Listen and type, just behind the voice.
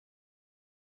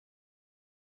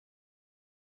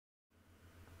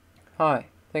Hi,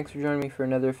 thanks for joining me for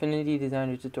another Affinity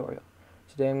Designer tutorial.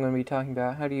 Today I'm going to be talking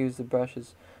about how to use the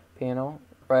brushes panel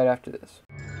right after this.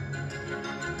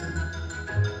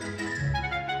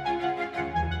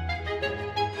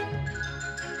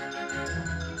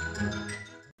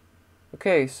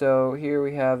 Okay, so here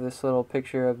we have this little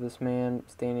picture of this man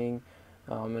standing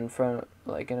in front,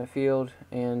 like in a field,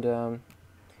 and but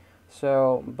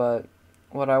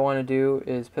what I want to do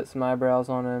is put some eyebrows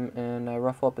on him and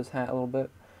ruffle up his hat a little bit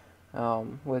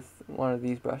with one of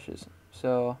these brushes.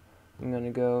 So I'm going to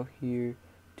go here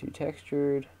to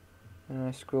textured, and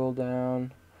I scroll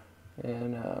down,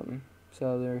 and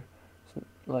so they're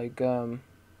like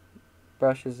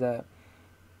brushes that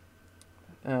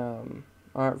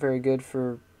aren't very good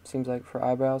for, seems like, for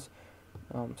eyebrows.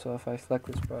 So if I select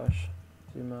this brush,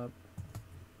 zoom up,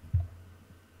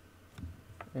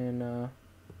 and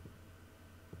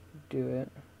do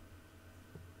it,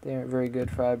 they aren't very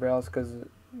good for eyebrows because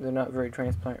they're not very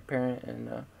transparent,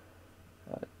 and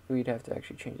we'd have to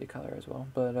actually change the color as well.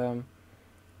 But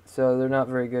so they're not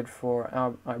very good for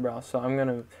eyebrows. So I'm going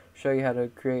to show you how to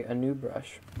create a new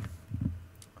brush.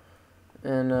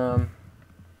 And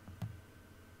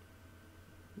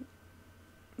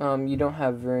you don't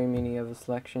have very many of a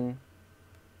selection.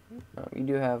 You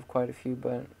do have quite a few,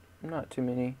 but not too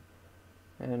many.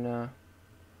 And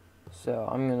so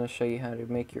I'm going to show you how to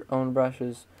make your own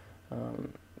brushes.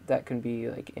 That can be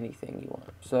like anything you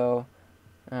want. So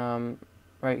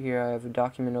right here I have a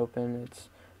document open. It's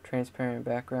transparent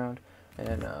background,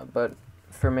 and but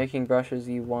for making brushes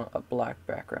you want a black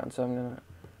background. So I'm going to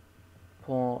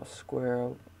pull a square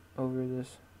over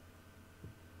this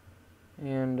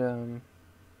and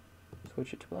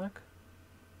switch it to black.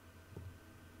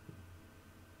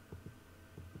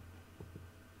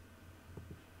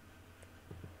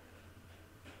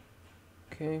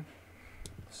 Okay,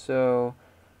 so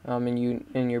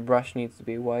and your brush needs to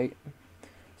be white.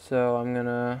 So I'm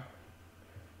gonna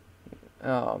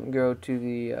go to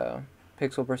the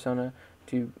pixel persona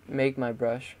to make my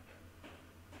brush.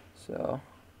 So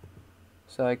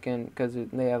I can, because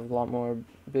they have a lot more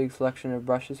big selection of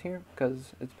brushes here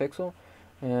because it's pixel,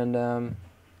 and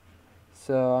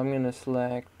so I'm gonna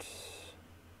select.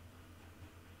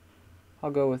 I'll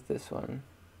go with this one.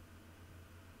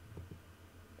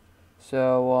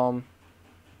 So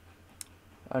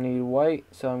I need white,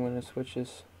 so I'm going to switch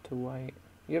this to white.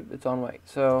 Yep, it's on white.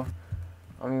 So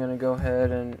I'm going to go ahead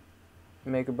and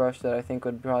make a brush that I think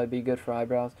would probably be good for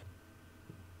eyebrows.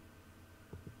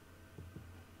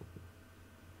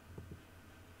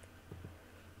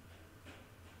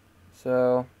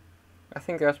 So I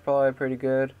think that's probably pretty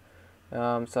good. So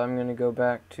I'm going to go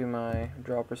back to my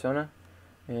draw persona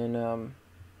and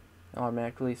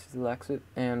automatically selects it.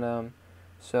 And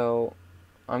so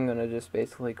I'm going to just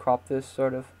basically crop this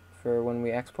sort of for when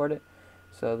we export it.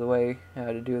 So the way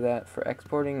to do that for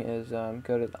exporting is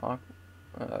go to the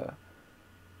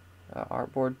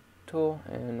artboard tool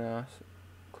and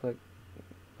click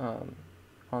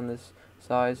on this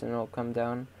size, and it'll come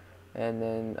down, and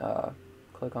then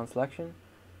click on selection,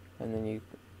 and then you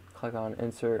click on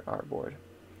insert artboard,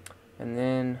 and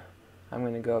then I'm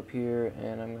going to go up here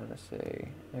and I'm going to say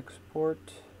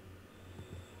export.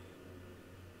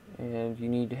 And you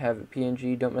need to have a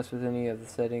PNG. Don't mess with any of the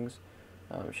settings.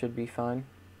 It should be fine.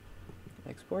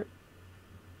 Export.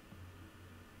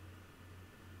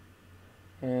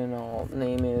 And I'll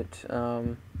name it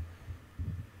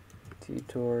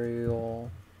tutorial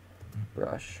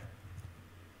brush.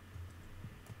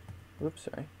 Oops,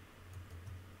 sorry.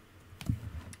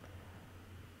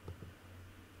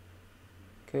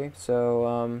 Okay,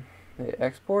 so it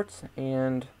exports,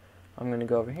 and I'm going to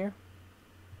go over here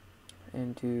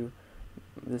into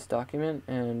this document,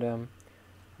 and I'm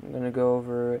going to go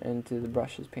over into the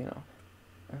brushes panel.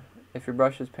 If your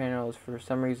brushes panel is for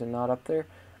some reason not up there,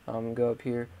 go up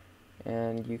here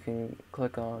and you can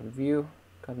click on view,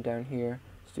 come down here,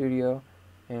 studio,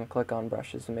 and click on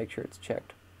brushes and make sure it's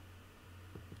checked.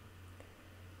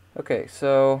 Okay,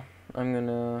 so I'm going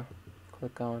to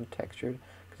click on textured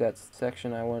because that's the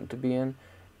section I want it to be in.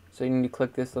 So you need to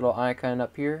click this little icon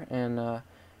up here, and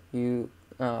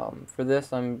for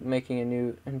this I'm making a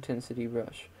new intensity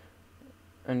brush,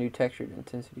 a new textured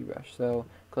intensity brush. So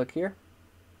click here,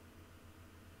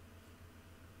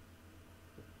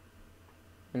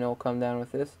 and it'll come down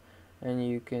with this, and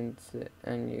you can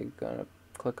and you're gonna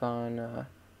click on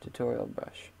tutorial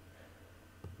brush.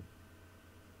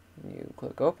 And you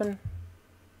click open.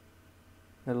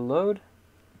 It'll load,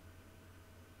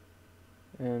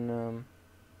 and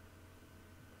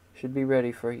should be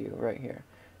ready for you right here.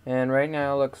 And right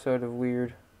now it looks sort of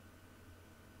weird,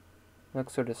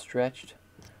 looks sort of stretched.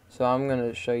 So I'm going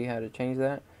to show you how to change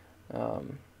that.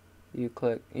 You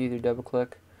either double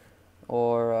click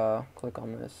or click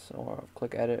on this, or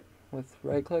click edit with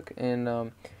right click,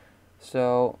 and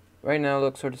so right now it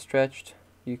looks sort of stretched.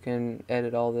 You can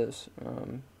edit all this,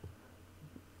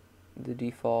 the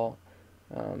default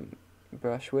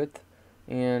brush width,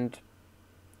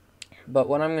 but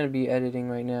what I'm going to be editing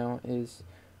right now is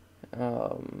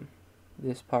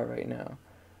this part right now.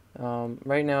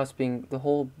 Right now the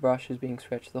whole brush is being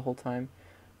stretched the whole time,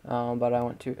 but I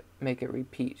want to make it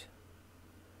repeat.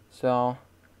 So,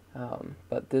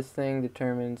 but this thing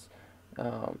determines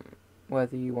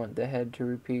whether you want the head to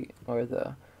repeat or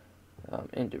the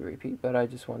end to repeat, but I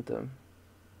just want the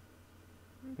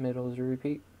middle to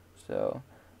repeat. So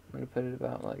I'm going to put it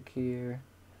about like here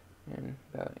and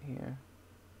about here.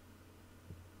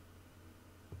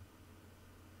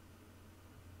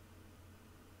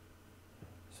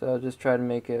 So I'll just try to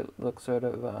make it look sort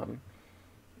of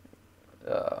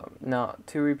not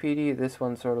too repeaty. This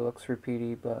one sort of looks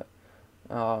repeaty, but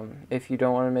if you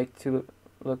don't want to make it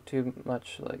look too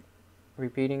much like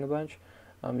repeating a bunch,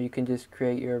 you can just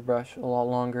create your brush a lot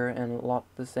longer and a lot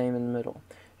the same in the middle,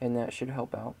 and that should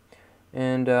help out.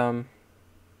 And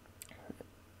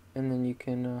then you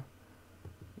can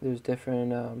there's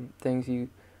different things you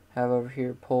have over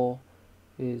here. Pull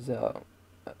is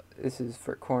this is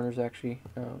for corners actually,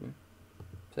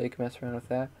 so you can mess around with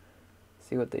that,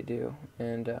 see what they do,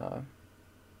 and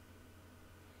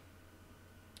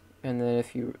then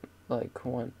if you like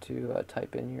want to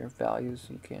type in your values,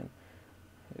 you can,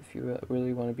 if you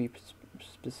really want to be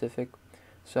specific.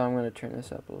 So I'm going to turn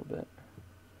this up a little bit,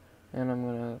 and I'm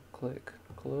going to click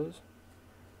close,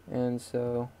 and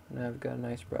so now I've got a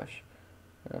nice brush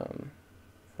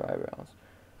for eyebrows.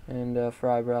 And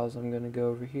for eyebrows, I'm going to go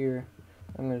over here,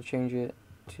 I'm going to change it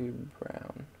to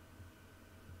brown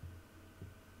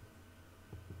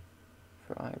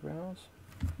for eyebrows.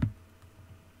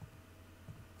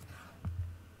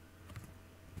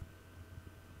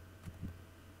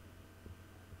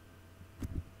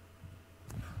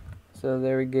 So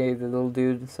there we gave the little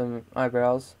dude some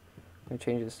eyebrows. I'm going to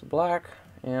change this to black,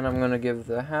 and I'm going to give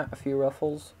the hat a few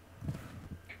ruffles.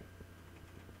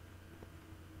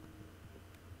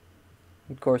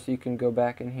 Of course, you can go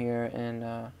back in here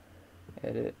and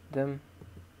edit them.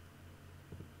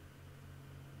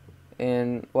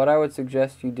 And what I would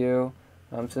suggest you do,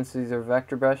 since these are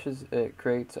vector brushes, it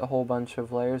creates a whole bunch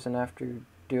of layers, and after you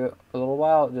do it a little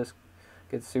while, it just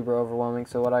gets super overwhelming.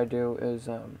 So what I do is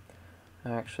I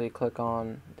actually click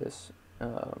on this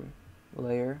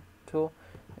layer tool,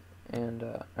 and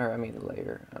or I mean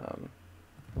layer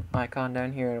icon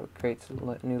down here, and it creates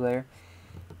a new layer.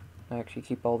 I actually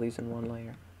keep all these in one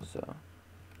layer, so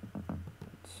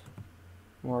it's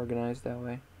more organized that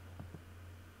way.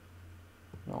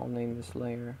 And I'll name this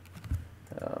layer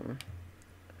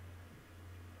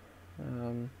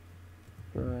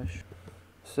brush.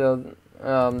 So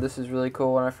this is really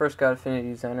cool. When I first got Affinity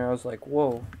Designer, I was like,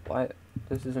 whoa, why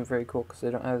this isn't very cool, because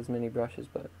they don't have as many brushes.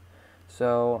 But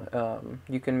so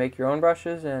you can make your own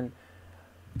brushes, and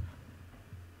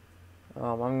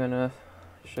I'm gonna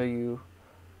show you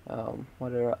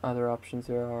what other options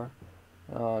there are.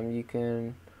 You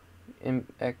can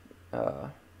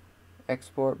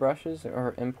export brushes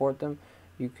or import them.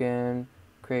 You can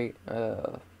create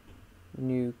a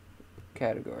new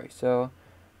category. So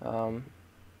I'm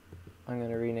going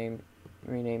to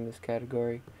rename this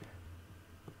category,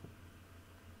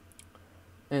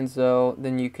 and so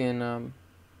then you can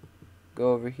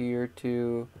go over here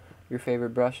to your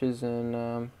favorite brushes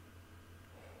and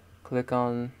click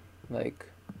on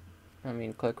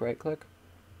click right click,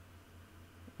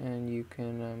 and you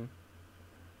can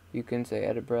say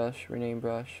edit brush, rename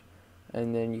brush,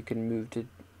 and then you can move to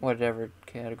whatever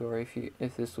category.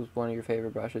 If this was one of your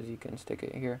favorite brushes, you can stick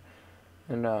it here,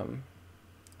 and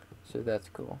so that's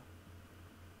cool.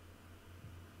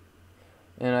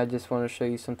 And I just want to show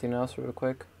you something else real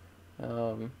quick.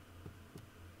 So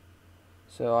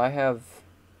I have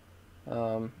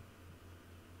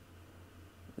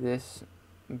this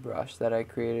brush that I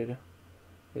created.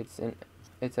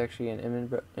 It's actually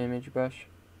an image brush,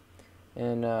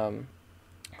 and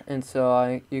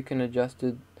so you can adjust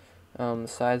it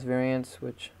size variance,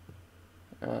 which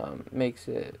makes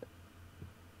it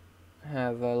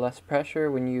have less pressure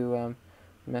when you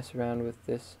mess around with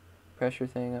this pressure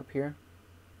thing up here,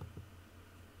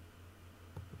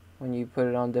 when you put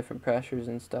it on different pressures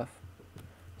and stuff.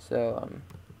 So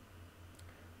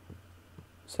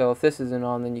so if this isn't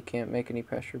on, then you can't make any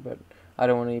pressure, but I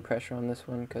don't want any pressure on this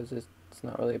one because it's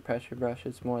not really a pressure brush,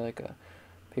 it's more like a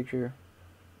picture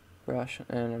brush,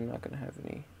 and I'm not going to have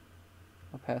any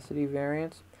opacity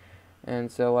variance.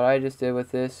 And so what I just did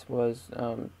with this was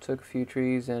took a few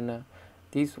trees, and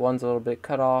these ones a little bit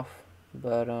cut off,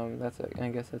 but I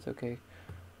guess that's okay.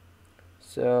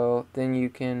 So then you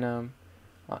can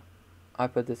I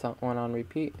put this one on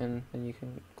repeat, and then you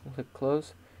can click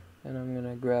close, and I'm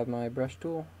gonna grab my brush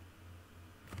tool,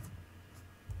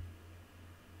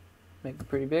 make it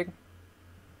pretty big,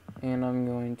 and I'm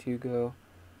going to go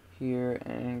here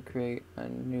and create a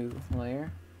new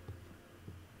layer.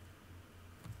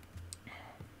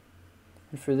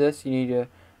 And for this, you need to,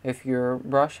 if your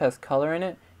brush has color in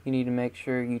it, you need to make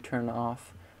sure you turn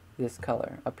off this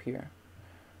color up here,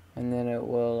 and then it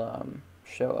will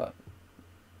show up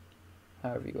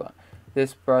however you want.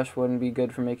 This brush wouldn't be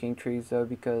good for making trees though,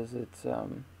 because it's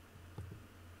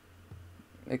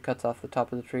it cuts off the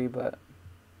top of the tree, but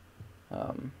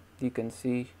you can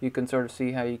sort of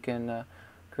see how you can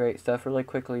create stuff really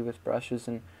quickly with brushes,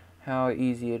 and how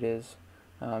easy it is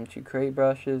to create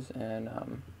brushes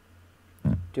and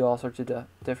do all sorts of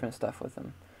different stuff with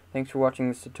them. Thanks for watching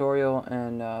this tutorial,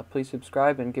 and please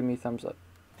subscribe and give me a thumbs up.